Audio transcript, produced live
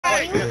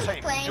to your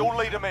team. You'll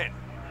lead them in.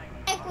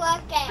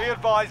 Be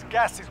advised,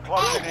 gas is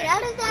closing in. Get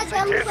out of that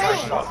dumb plane.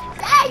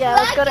 Yeah,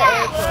 let's go to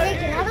airport.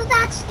 Get out of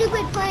that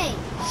stupid plane.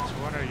 So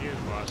what are you,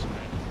 boss man?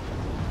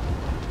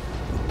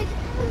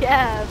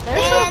 Yeah,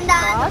 there's And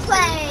on the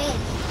plane.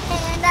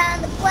 And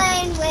on the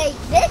plane. Wait,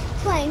 this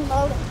plane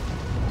motor.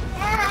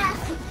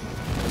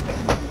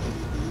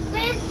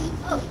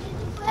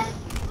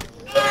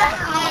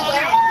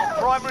 Yeah.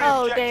 Oh,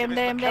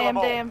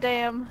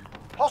 damn.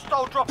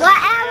 Hostile dropping. What,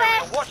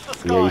 Alice? Watch the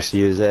Yeah, you skies.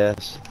 see his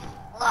ass.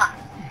 What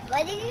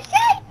did you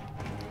say?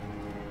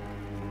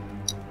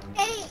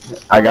 Hey,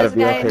 I gotta There's a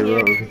be guy okay, in here.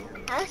 road.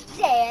 I'll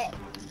say it.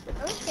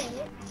 I'll say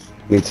it.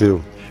 Me too.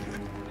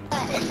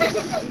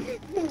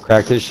 What?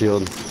 Cracked his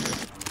shield.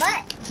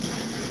 What?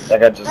 That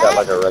guy just got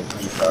like a red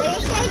key What did card. you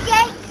say,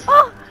 Jake?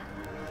 Oh,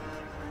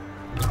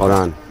 Hold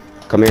on.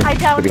 Come here. I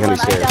downed Get behind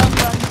one. these stairs.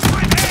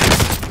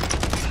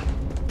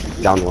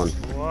 Down one.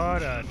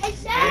 What a Hey,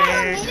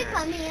 Sarah, want me to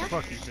come here?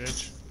 fuck you,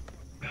 bitch.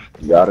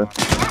 You got it?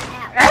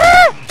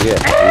 Yeah,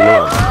 you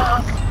know.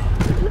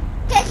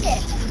 Kiss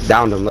it.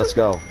 Downed him. Let's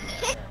go. oh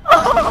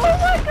my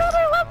god,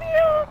 I love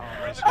you.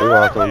 You're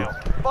welcome.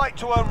 Fight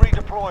to earn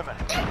redeployment.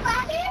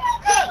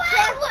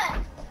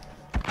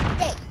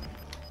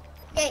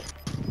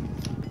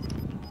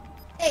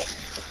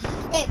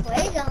 Hey, where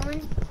are you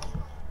going?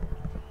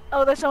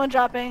 Oh, there's someone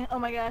dropping. Oh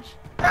my gosh.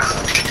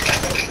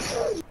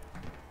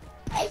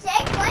 Hey,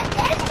 Jake,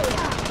 what is he?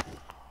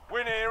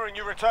 Win here and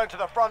you return to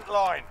the front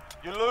line.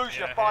 You lose,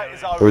 your fight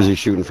is over. Where's he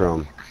shooting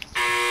from?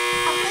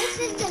 I'll place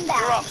this in You're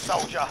down. up,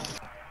 soldier.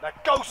 Now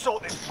go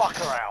sort this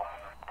fucker out.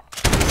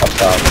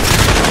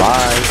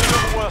 Bye.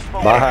 You're the worst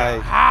for Bye.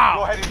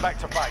 You're heading back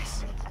to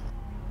base.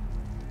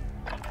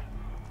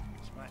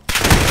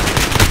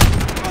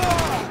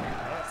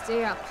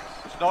 Stay up.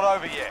 It's not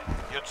over yet.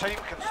 Your team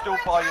can still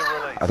buy your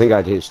release. I think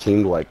I just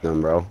teamed wiped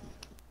them, bro.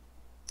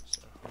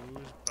 So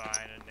who's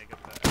buying a nigga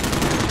back?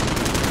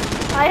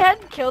 I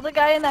had killed a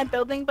guy in that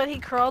building, but he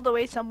crawled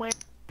away somewhere.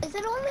 Is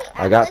it only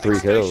I got 3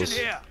 kills.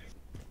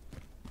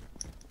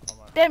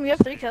 Damn, you have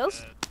 3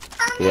 kills?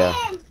 Yeah.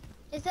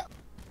 Is it?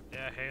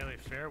 Yeah, Haley,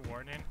 fair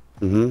warning.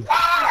 Mm-hmm.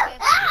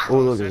 Oh,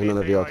 look, there's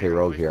another Anything VLK on your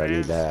rogue here. I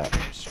need OnlyFans, that.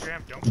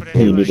 Instagram, don't put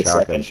You any need like a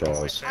Shotgun second.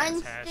 shells.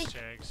 OnlyFans Unstick.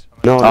 hashtags.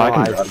 No, no, I can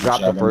I drop the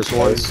dropped the shotgun first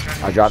one.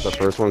 shells. I dropped the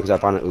first one because I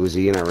found an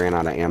Uzi and I ran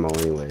out of ammo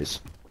anyways.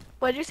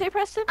 What'd you say,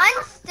 Preston?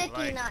 I'm sticky,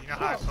 Like, not you know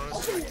how I cool.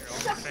 post like your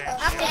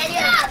OnlyFans Okay,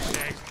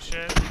 hashtags and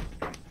shit?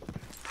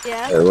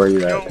 Yeah. Hey, where you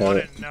You at, don't want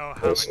Pat? to know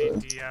how Yes, many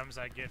sir. DMs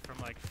I get from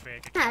like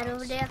fake Right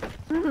over accounts.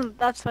 there.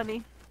 That's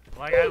funny.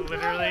 Like I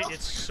literally,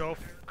 it's so,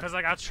 cause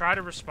like I'll try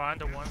to respond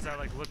to ones that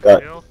like look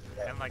What? real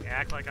and like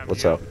act like I'm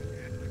What's you. up? Or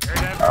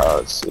whatever.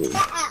 Let's see.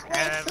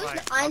 And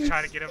like I'll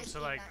try to get them to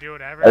like do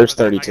whatever. There's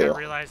but then, like, 32. I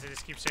realize they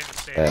just keep saying the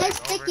same Yeah. thing Nice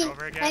over sticking. and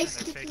over again, Nice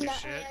and they're fake sticking. as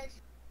shit.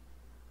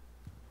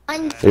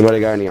 Anybody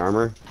got any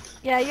armor?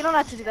 Yeah, you don't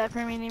have to do that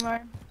for me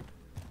anymore.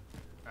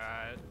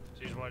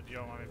 So you don't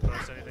want me to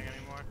post anything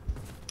anymore?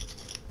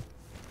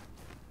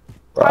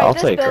 Bro, Alright, I'll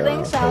this take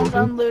building sounds Hogan,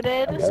 I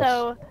unlooted, guess.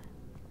 so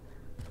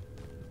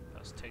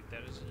Let's take that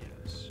as a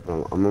yes.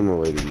 I'm on my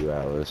way to you,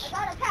 Alice. I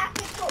got a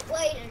package for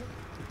waiting.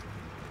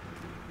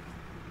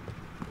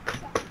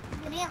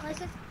 You didn't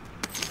listen?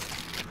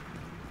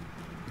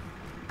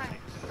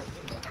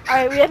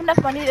 alright, we have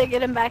enough money to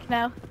get him back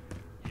now.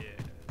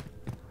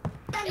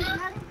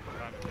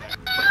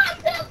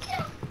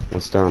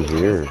 What's down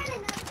here?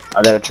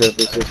 I got a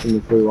triple system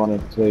if we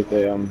want to take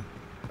a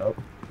oh.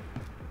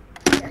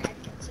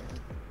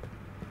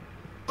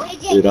 Hey,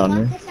 Jake, You you done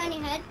want here? this on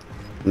your head?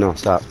 No,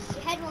 stop.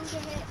 Your head won't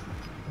get hit.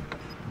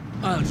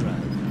 I'll try.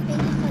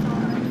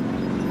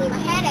 My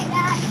head, I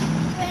got.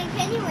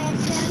 Can you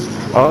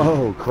answer?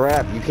 Oh,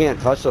 crap. You can't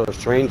touch those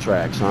train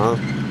tracks, huh?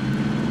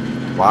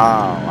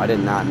 Wow, I did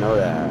not know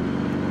that.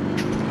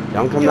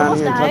 Don't come You down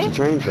almost here and touch died? the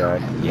train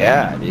track.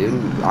 Yeah, dude.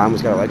 I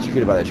almost got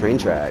electrocuted by the train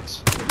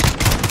tracks.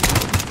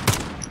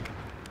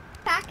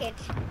 Package.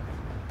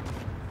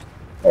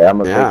 Hey, I'm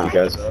gonna Yeah. pick you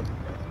guys up.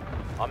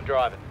 I'm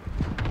driving.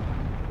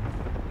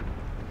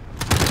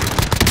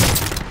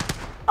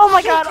 Oh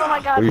my god, Where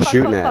are you fuck,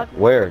 shooting fuck, at? fuck.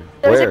 Where?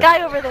 There's Where? a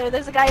guy over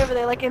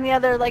there, like in the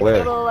other, like, Where?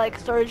 little, like,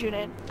 storage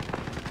unit.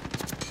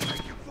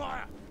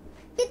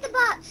 Get the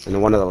box. And the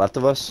one to the left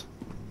of us?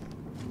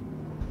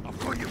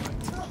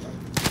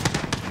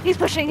 He's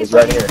pushing, he's He's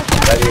right pushing, here. he's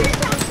pushing. Right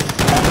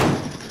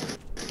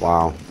here.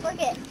 Wow. Look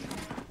it.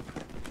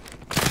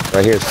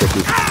 Right here,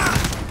 Sticky.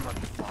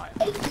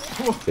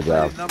 Good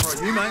job. Number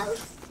on you, mate.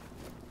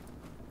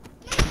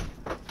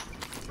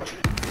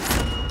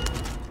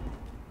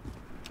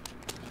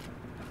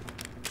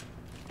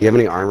 Do you have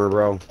any armor,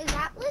 bro? Is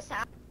that what's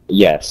out?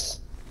 Yes.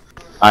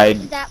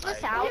 Is that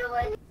what's out?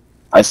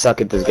 I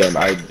suck at this game.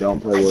 I don't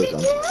play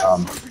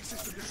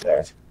Warzone.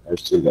 There.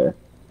 There's 2 there.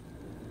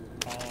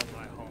 All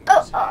my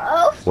homies.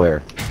 Oh.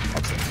 Where?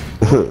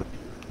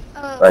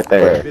 Right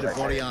there. Bit of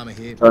body armor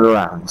here. Turn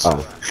around.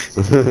 Oh.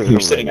 You're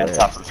sitting on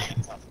top of me. Yeah,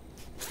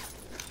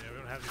 we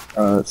don't have these.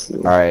 Let's see.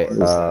 Alright,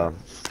 What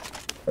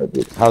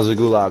is that? how's the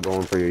gulag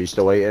going for you? You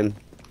still waiting?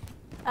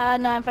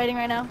 No, I'm fighting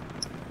right now.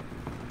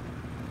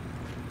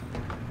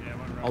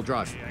 I'll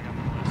drive.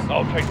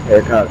 I'll take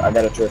Here, I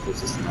got a trophy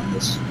system on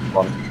this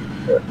one.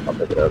 Here, I'll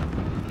pick it up.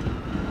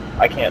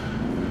 I can't.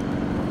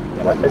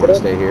 Can I pick Want it to up?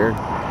 stay here?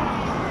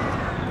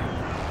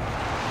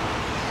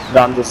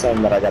 No, I'm just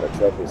saying that I got a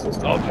trophy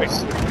system. I'll take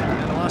it.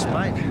 And I lost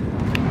mine.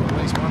 At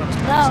least one of us.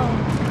 No.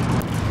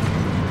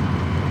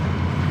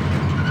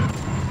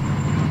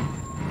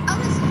 I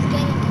was just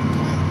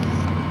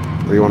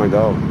getting Where you want to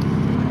go?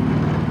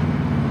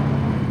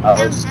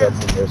 Let's go to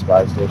the nearest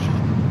buy station.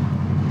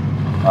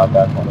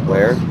 Back one of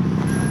Where?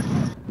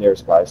 those.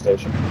 Nearest buy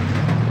station. Hey,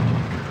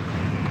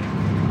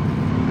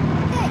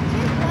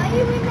 kid, why are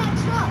you in that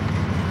truck?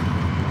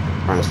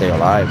 Trying to stay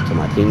alive till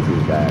my team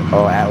comes back.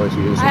 Oh, Atlas,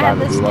 you didn't I have survive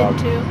the this gulag.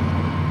 stick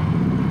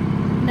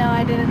too. No,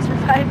 I didn't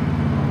survive.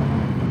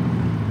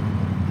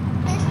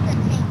 Here's the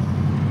thing.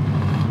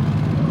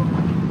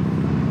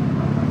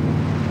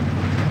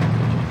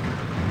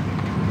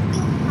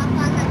 You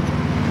hop on the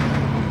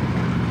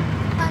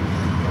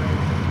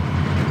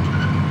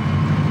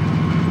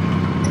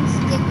I'm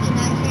sticking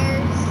my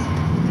hairs.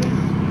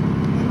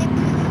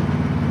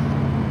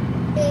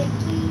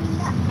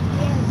 Sticking up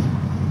hairs.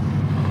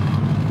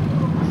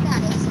 You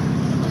got it.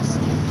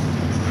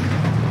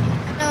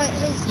 No, it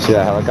is. See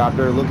that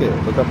helicopter? Look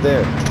up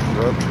there.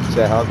 Look. See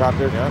that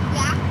helicopter? Yeah.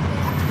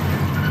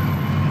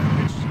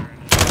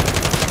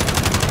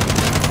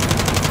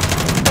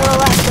 To the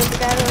left, there's a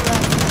guy to the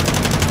left.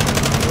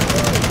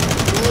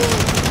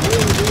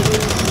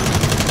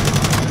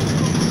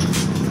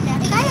 That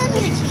guy on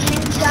your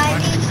team is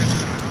driving.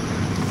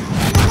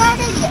 The guy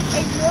is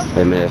real.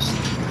 They missed.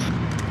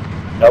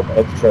 Nope,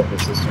 it's a trophy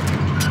system.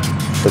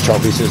 The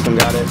trophy system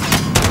got it.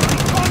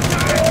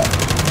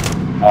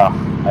 Oh,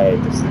 I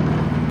hate this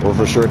thing. We're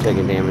for sure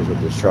taking damage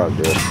with this truck,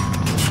 dude.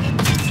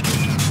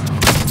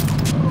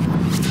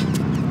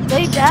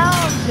 Lay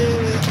down,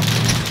 dude.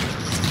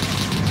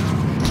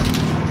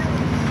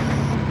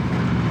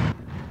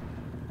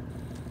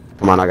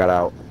 Come on, I got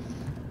out.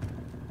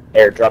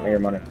 Here, drop me your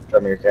money.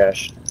 Drop me your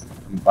cash.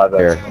 Buy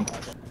that.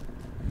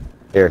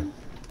 Here. Here.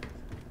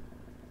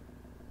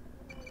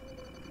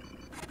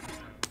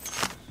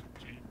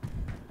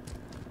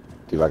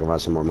 See if I can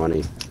find some more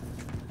money.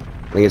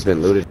 I think it's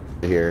been looted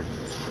here.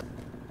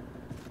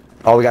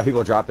 Oh, we got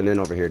people dropping in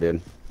over here,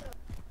 dude.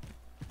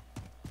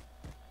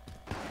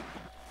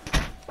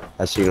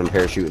 I seen them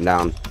parachuting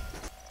down.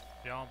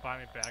 Y'all buy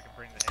me back and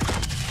bring the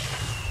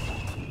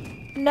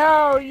hit.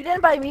 No, you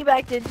didn't buy me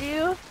back, did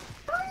you?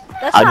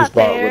 That's I not just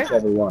bought fair.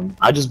 whichever one.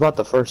 I just bought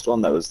the first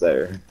one that was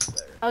there.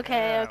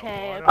 Okay,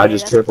 okay. I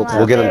just that's triple not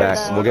We'll get him fair,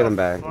 back. though. We'll get him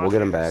back. We'll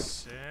get him back.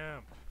 Simp.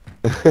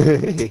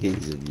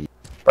 He's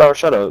Bro,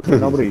 shut up.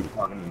 Nobody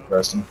talking to me,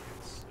 Preston.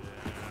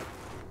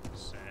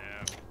 Simp.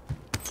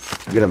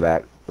 get him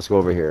back. Let's go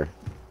over here.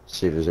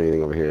 See if there's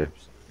anything over here.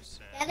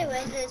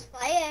 Anyways, there's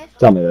fire.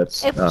 Tell me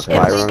that's. If okay. we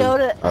Byron? go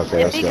to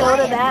Okay, if we let's go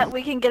go. to that,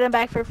 we can get him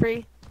back for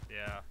free.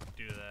 Yeah,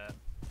 do that.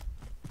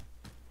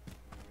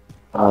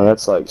 Oh,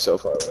 that's like so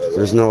far away.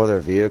 There's no other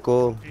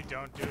vehicle. If you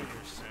don't do it, you're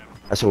a simp.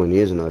 That's what we need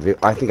is another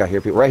vehicle. I think I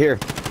hear people right here.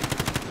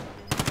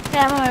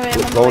 Yeah, I'm on my way. I'm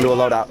on my Going to a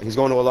way. loadout. He's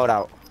going to a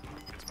loadout.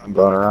 I'm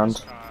going around.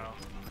 Kyle.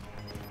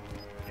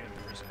 Get him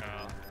first,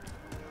 Kyle.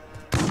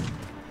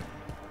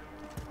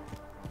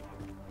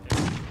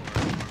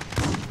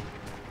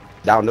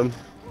 Downed him.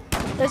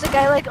 There's a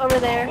guy like over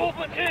there.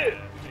 Movement here.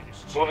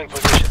 Moving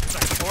position.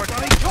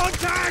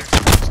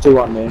 It's two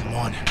on me. Come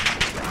on.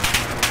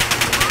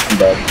 I'm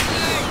dead.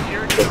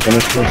 They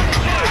finished me.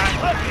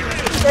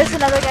 There's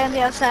another guy on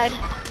the outside.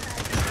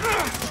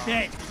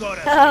 Hey, go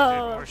to.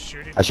 Oh, More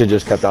shooting. I should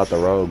just kept out the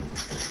road.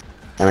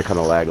 And I kind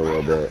of lagged a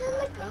little bit.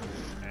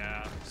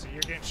 Yeah. So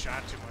you're getting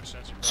shot too much.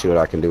 That's your See what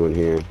I can do in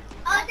here.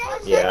 Oh,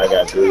 there's Yeah, I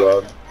got two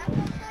load.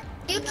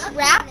 you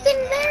trapped in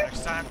there?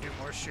 Next time, do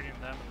more shooting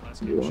them and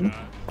less You getting want?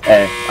 shot.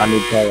 Hey, I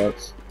need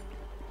pellets.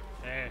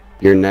 Hey.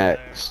 You're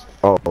next.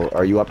 Oh,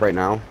 are you up right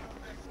now?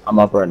 I'm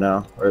up right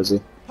now. Where is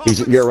he?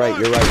 You're right.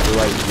 You're right. You're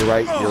right. You're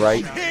right. You're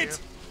right.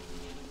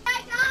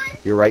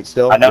 You're right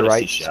still. I You're noticed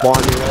right. he shot.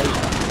 Spawn. You're right.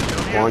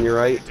 Spawn. You're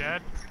right. You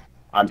dead?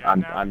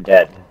 I'm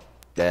dead.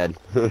 Dead.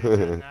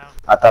 Now.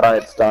 I thought I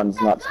had stuns,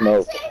 not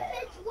smoke. Safe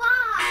is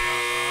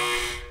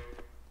why.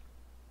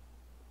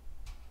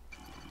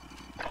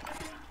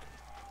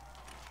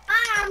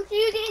 I'm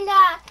shooting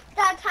that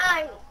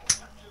time.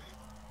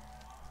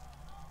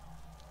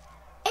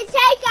 It's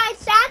hey guys,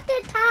 stop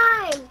the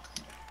time.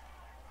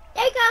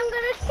 Hey, I'm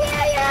gonna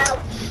kill you.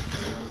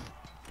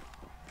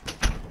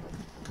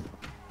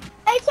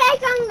 It's hey,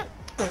 I'm.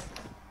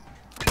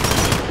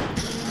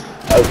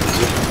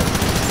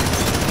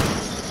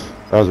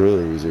 That was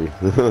really easy.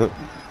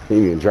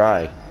 You can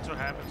try. That's what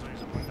happens when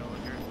he's a window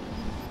licker.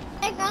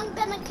 Hey, I'm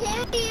gonna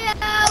kill you.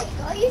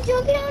 Are you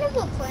jumping out of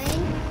a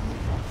plane?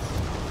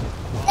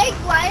 Hey,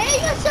 why are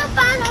you jumping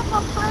out of a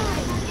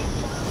plane?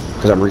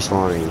 Because I'm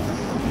respawning.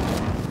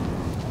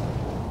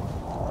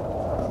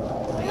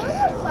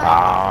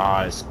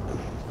 Ah, it's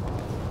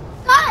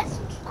Guys,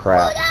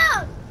 crap. pull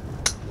down.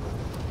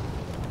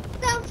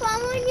 I'm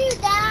following you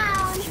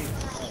down.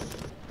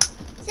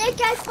 Say,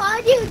 I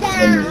followed you Then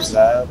down. use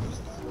that.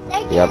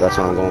 Say, Yeah, that's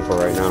what I'm going for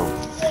right now.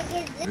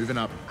 Moving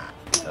up.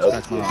 Oh.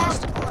 That's my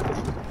last.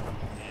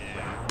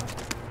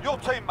 Your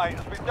teammate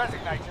has been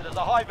designated as a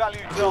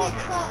high-value target.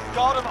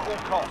 Guard them at all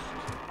costs.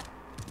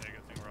 Yeah,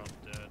 good thing we're all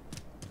dead.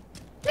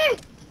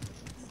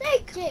 Stay,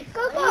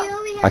 go.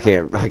 I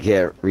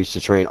can't reach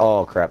the train.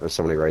 Oh crap, there's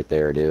somebody right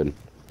there, dude.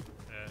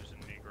 There's a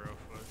Negro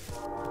foot.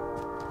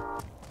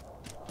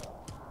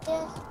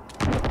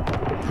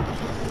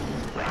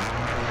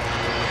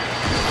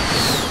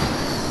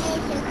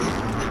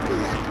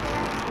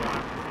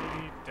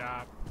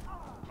 Dop.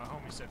 My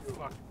homie said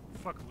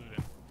fuck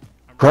looting.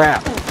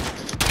 Crap.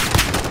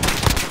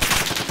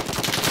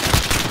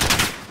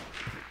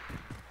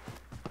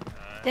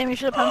 Damn, you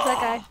should have punched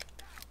that guy.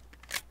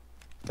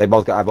 I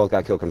both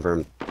got kill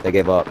confirmed. They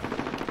gave up. All my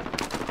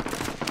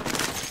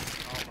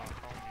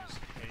homies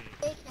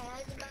hate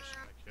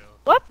finishing the kill.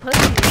 What pussy?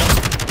 The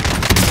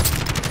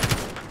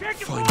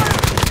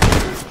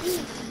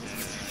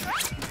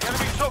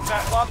enemy took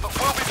that one, but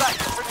we'll be back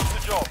to finish the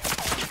job.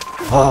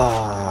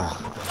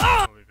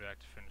 Ah. We'll be back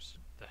to finish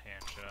the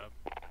hand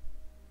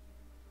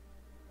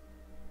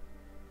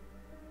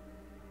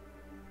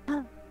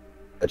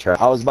job.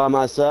 I was by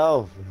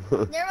myself. There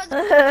was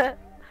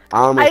I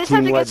almost I just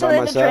have to team get wiped by something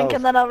to myself. drink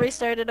and then I'll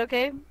restart it,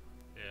 okay?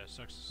 Yeah,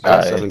 sucks to I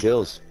got suck. 7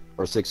 kills.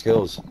 Or 6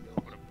 kills.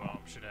 What a bomb.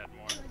 Should add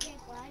more.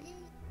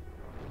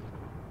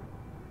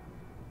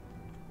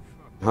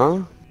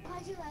 Huh?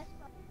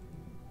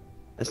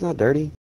 It's not dirty.